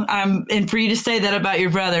you, and for you to say that about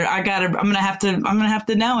your brother, I'm gonna have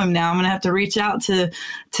to know him now. I'm gonna have to reach out to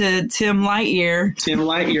Tim Lightyear. Tim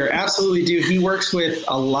Lightyear, absolutely, dude. He works with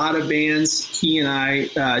a lot of bands. He and I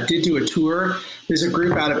did do a tour. There's a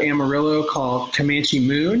group out of Amarillo called Comanche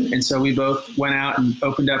Moon, and so we both went out and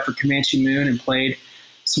opened up for Comanche Moon and played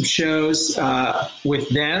some shows with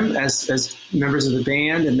them as members of the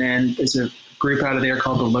band. And then there's a group out of there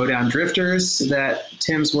called the Lowdown Drifters that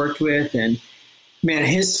Tim's worked with, and man,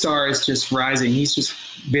 his star is just rising. He's just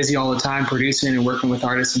busy all the time producing and working with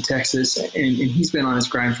artists in Texas, and he's been on his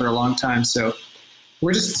grind for a long time. So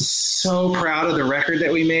we're just so proud of the record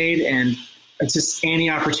that we made, and it's just any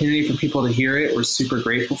opportunity for people to hear it, we're super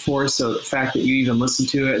grateful for. So the fact that you even listen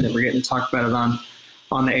to it and that we're getting to talk about it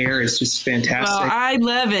on the air is just fantastic. Well, I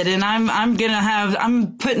love it, and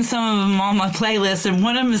I'm putting some of them on my playlist, and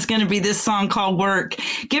one of them is going to be this song called "Work."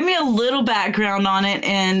 Give me a little background on it,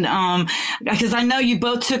 and because I know you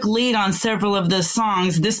both took lead on several of the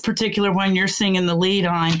songs. This particular one you're singing the lead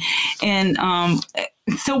on, and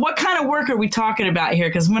so what kind of work are we talking about here?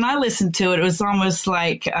 Because when I listened to it, it was almost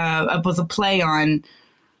like it was a play on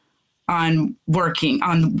working,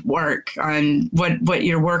 on work, on what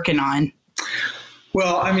you're working on.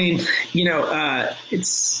 Well, I mean,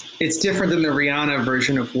 it's different than the Rihanna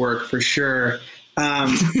version of Work for sure. No,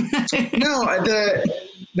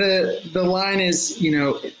 the line is,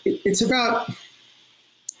 it's about,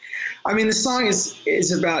 I mean, the song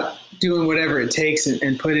is about doing whatever it takes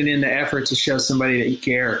and putting in the effort to show somebody that you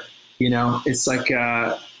care. It's like,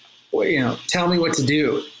 tell me what to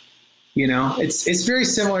do. It's very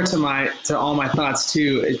similar to All My Thoughts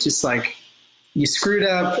too. It's just like, you screwed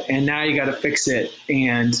up and now you got to fix it,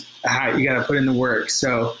 and you got to put in the work.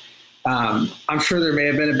 So I'm sure there may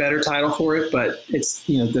have been a better title for it, but it's,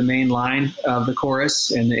 the main line of the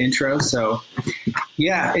chorus and the intro. So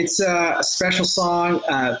yeah, it's a special song.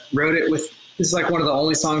 Wrote it with, this is like one of the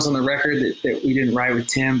only songs on the record that we didn't write with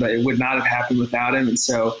Tim, but it would not have happened without him. And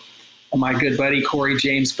so my good buddy, Corey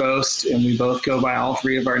James Boast, and we both go by all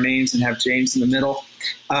three of our names and have James in the middle.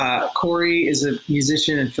 Corey is a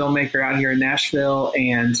musician and filmmaker out here in Nashville,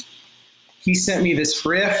 and he sent me this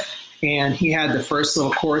riff, and he had the first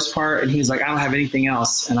little chorus part, and he was like, I don't have anything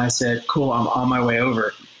else. And I said, cool, I'm on my way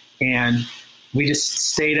over. And we just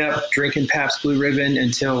stayed up drinking Pabst Blue Ribbon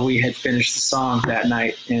until we had finished the song that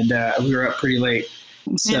night, and we were up pretty late.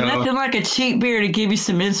 So, nothing like a cheap beer to give you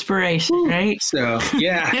some inspiration, right? So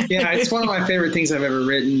yeah, it's one of my favorite things I've ever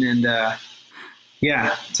written, and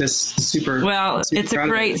yeah, just super. Well, super it's a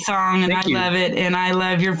great song, and I love it, and I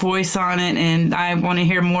love your voice on it, and I want to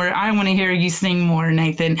hear more. I want to hear you sing more,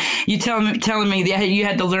 Nathan. You telling me that you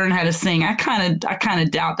had to learn how to sing. I kind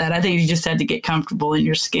of doubt that. I think you just had to get comfortable in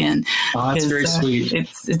your skin. Oh, that's very sweet.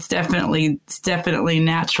 It's definitely a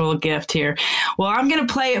natural gift here. Well, I'm going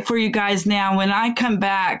to play it for you guys now. When I come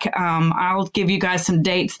back, I'll give you guys some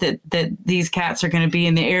dates that these cats are going to be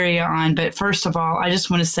in the area on. But first of all, I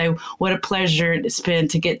just want to say what a pleasure it's been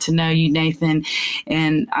to get to know you, Nathan,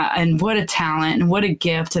 and what a talent and what a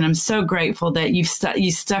gift. And I'm so grateful that you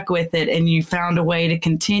stuck with it and you found a way to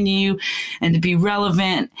continue and to be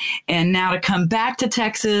relevant, and now to come back to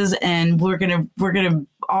Texas, and we're gonna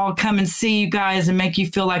all come and see you guys and make you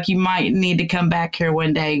feel like you might need to come back here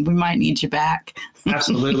one day. We might need you back.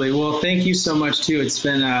 Absolutely. Well, thank you so much too. It's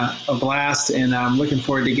been a blast, and I'm looking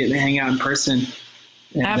forward to getting to hang out in person.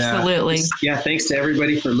 And, absolutely. Thanks to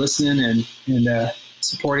everybody for listening and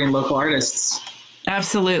supporting local artists.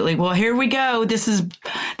 Absolutely. Well, here we go. This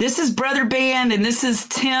is Brother Band, and this is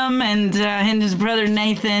Tim and his brother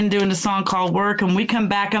Nathan doing a song called Work. And when we come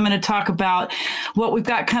back, I'm going to talk about what we've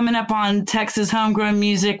got coming up on Texas Homegrown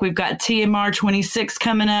Music. We've got TMR 26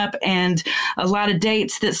 coming up, and a lot of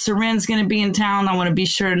dates that Seren's going to be in town. I want to be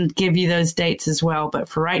sure and give you those dates as well. But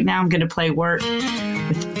for right now, I'm going to play Work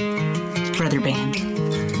with Brother Band.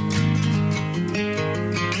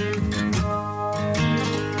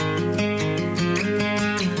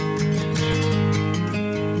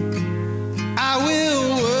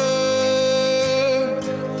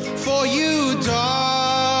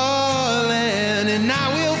 darling, and I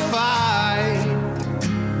will fight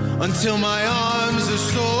until my arms are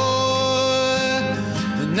sore,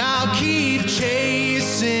 and I'll keep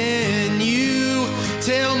chasing you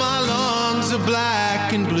till my lungs are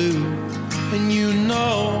black and blue, and you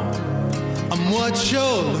know I'm what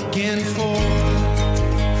you're looking for.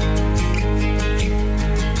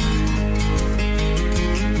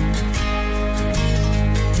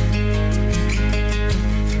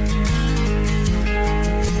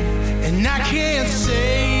 And I can't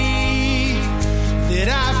say that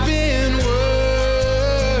I've been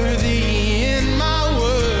worthy, and my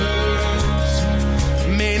words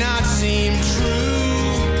may not seem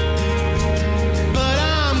true, but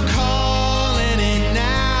I'm calling it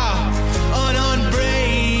now, an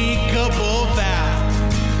unbreakable vow,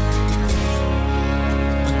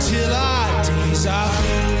 until our days are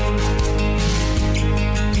through.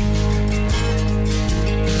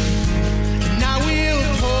 And I will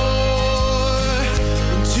pour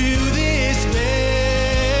into this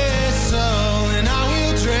vessel, and I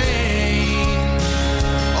will drain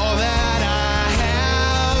all that I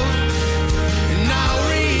have, and I'll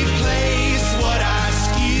replace what I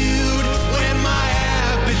skewed when my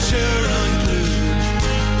aperture unglued,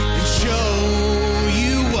 and show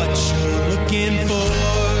you what you're looking for.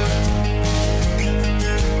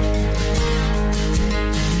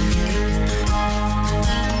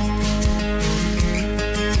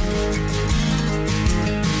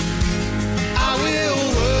 I will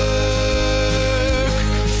work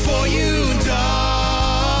for you,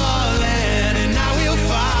 darling, and I will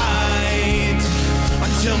fight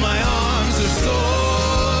until my arms are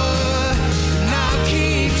sore, and I'll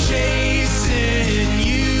keep chasing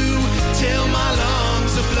you till my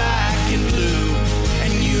lungs are black and blue,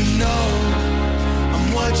 and you know I'm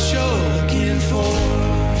what you're looking for.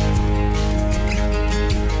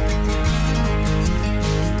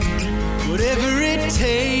 Whatever it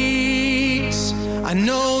takes, I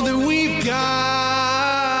know that we've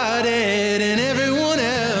got it, and everyone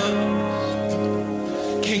else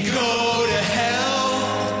can go to hell.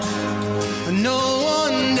 I know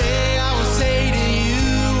one day I will say to you,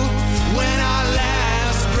 when our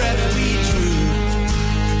last breath we drew,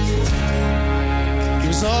 it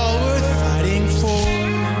was all worth fighting for.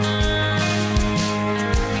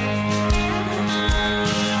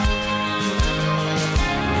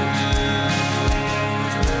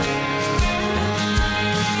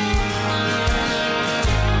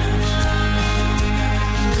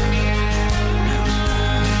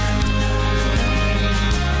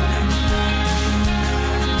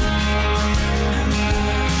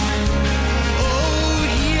 Oh,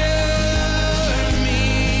 hear me,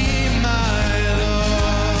 my love.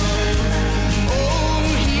 Oh,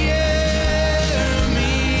 hear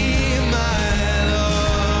me, my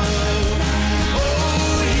love.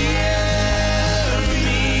 Oh, hear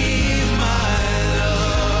me, my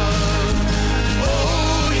love.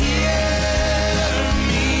 Oh, hear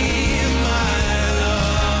me, my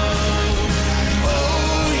love.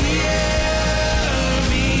 Oh, hear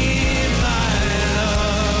me, my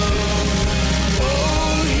love.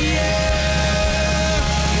 Oh, hear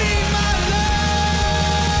me, my love.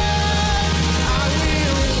 I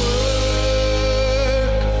will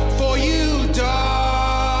work for you,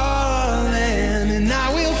 darling, and I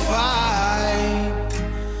will fight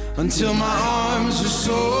until my arms are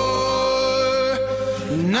sore,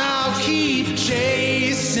 and I'll keep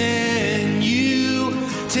chasing you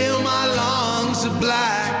till my lungs are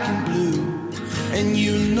black and blue, and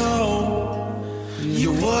you know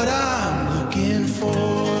you're what I'm looking for.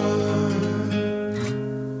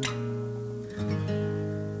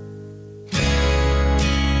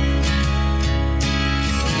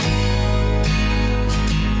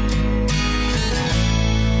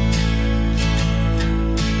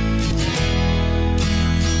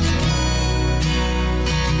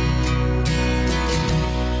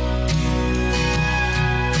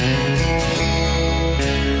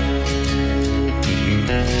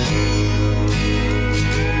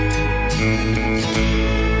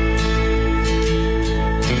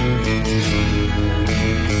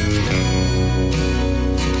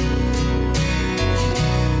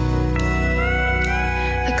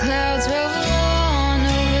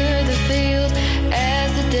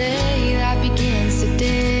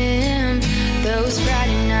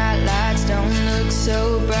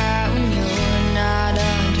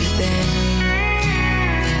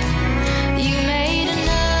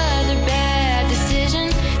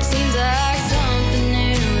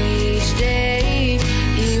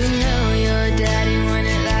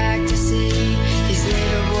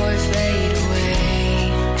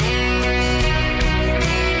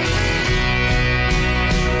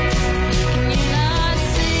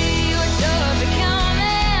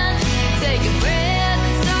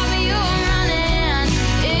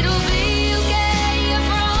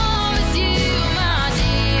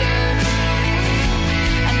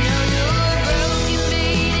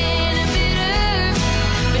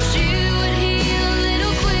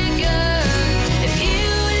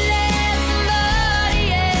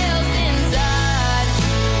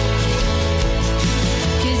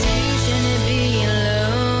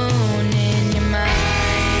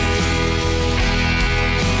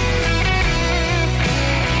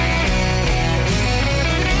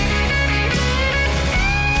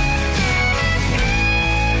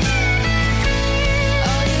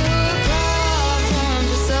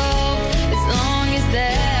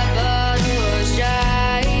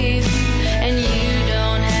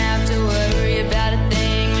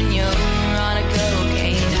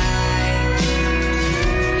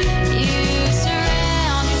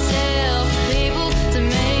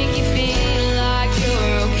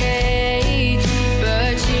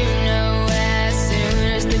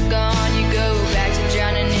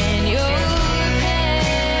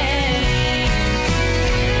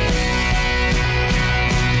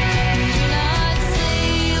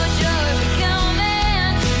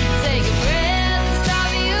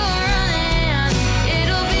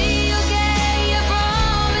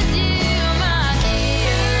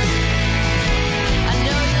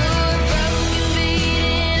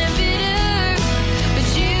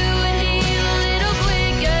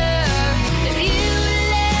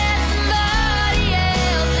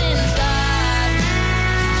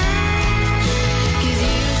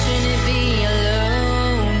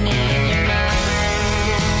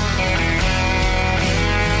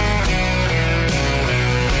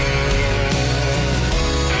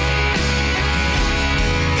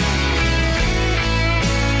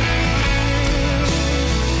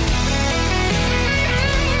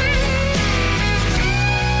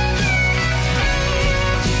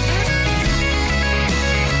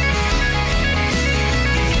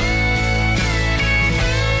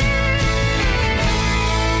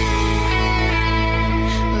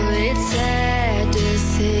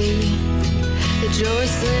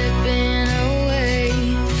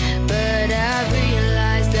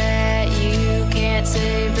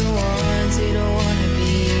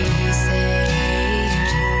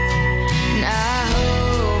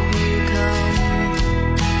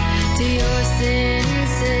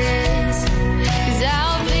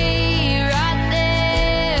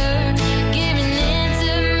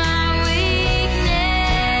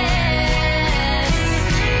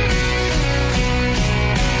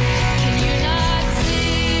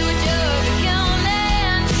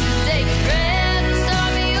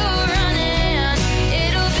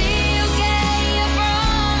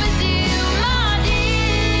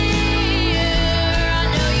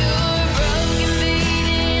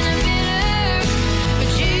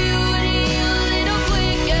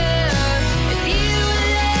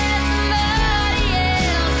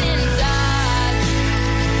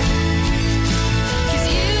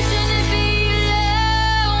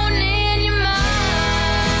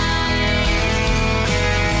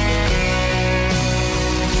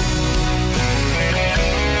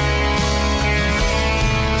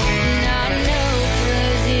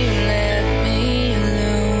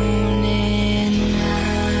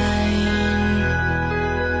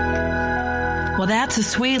 That's a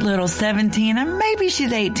sweet little 17, and maybe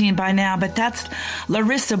she's 18 by now, but that's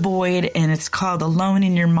Larissa Boyd, and it's called Alone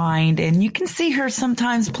in Your Mind. And you can see her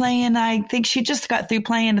sometimes playing. I think she just got through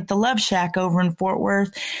playing at the Love Shack over in Fort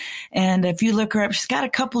Worth. And if you look her up, she's got a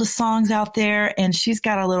couple of songs out there, and she's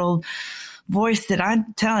got a little voice that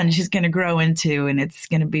I'm telling you she's going to grow into, and it's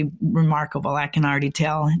going to be remarkable. I can already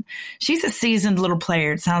tell. She's a seasoned little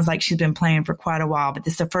player. It sounds like she's been playing for quite a while, but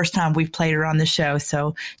this is the first time we've played her on the show.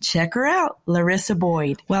 So check her out, Larissa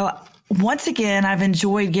Boyd. Well, once again, I've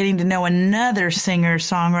enjoyed getting to know another singer,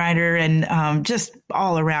 songwriter, and just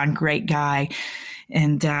all around great guy.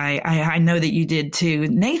 And I know that you did too.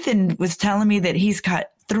 Nathan was telling me that he's got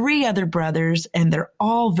 3 other brothers, and they're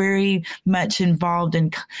all very much involved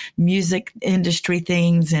in music industry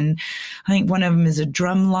things. And I think one of them is a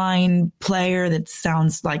drumline player that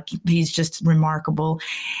sounds like he's just remarkable.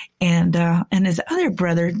 And his other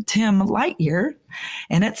brother, Tim Lightyear,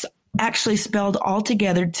 and it's actually spelled all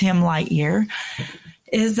together, Tim Lightyear,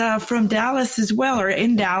 is from Dallas as well, or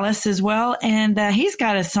in Dallas as well. And he's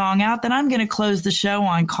got a song out that I'm going to close the show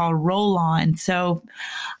on called Roll On. So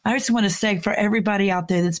I just want to say, for everybody out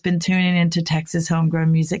there that's been tuning into Texas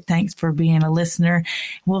Homegrown Music, thanks for being a listener.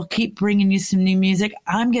 We'll keep bringing you some new music.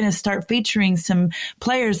 I'm going to start featuring some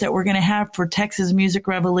players that we're going to have for Texas Music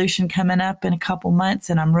Revolution coming up in a couple months,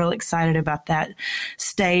 and I'm real excited about that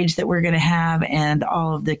stage that we're going to have and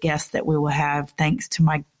all of the guests that we will have, thanks to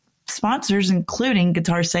my sponsors, including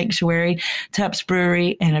Guitar Sanctuary, Tubbs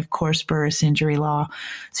Brewery, and of course, Burris Injury Law.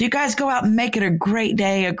 So you guys go out and make it a great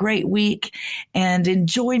day, a great week, and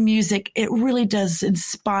enjoy music. It really does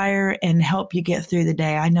inspire and help you get through the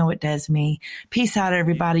day. I know it does me. Peace out,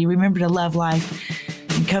 everybody. Remember to love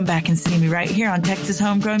life, and come back and see me right here on Texas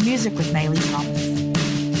Homegrown Music with Maylee Thomas.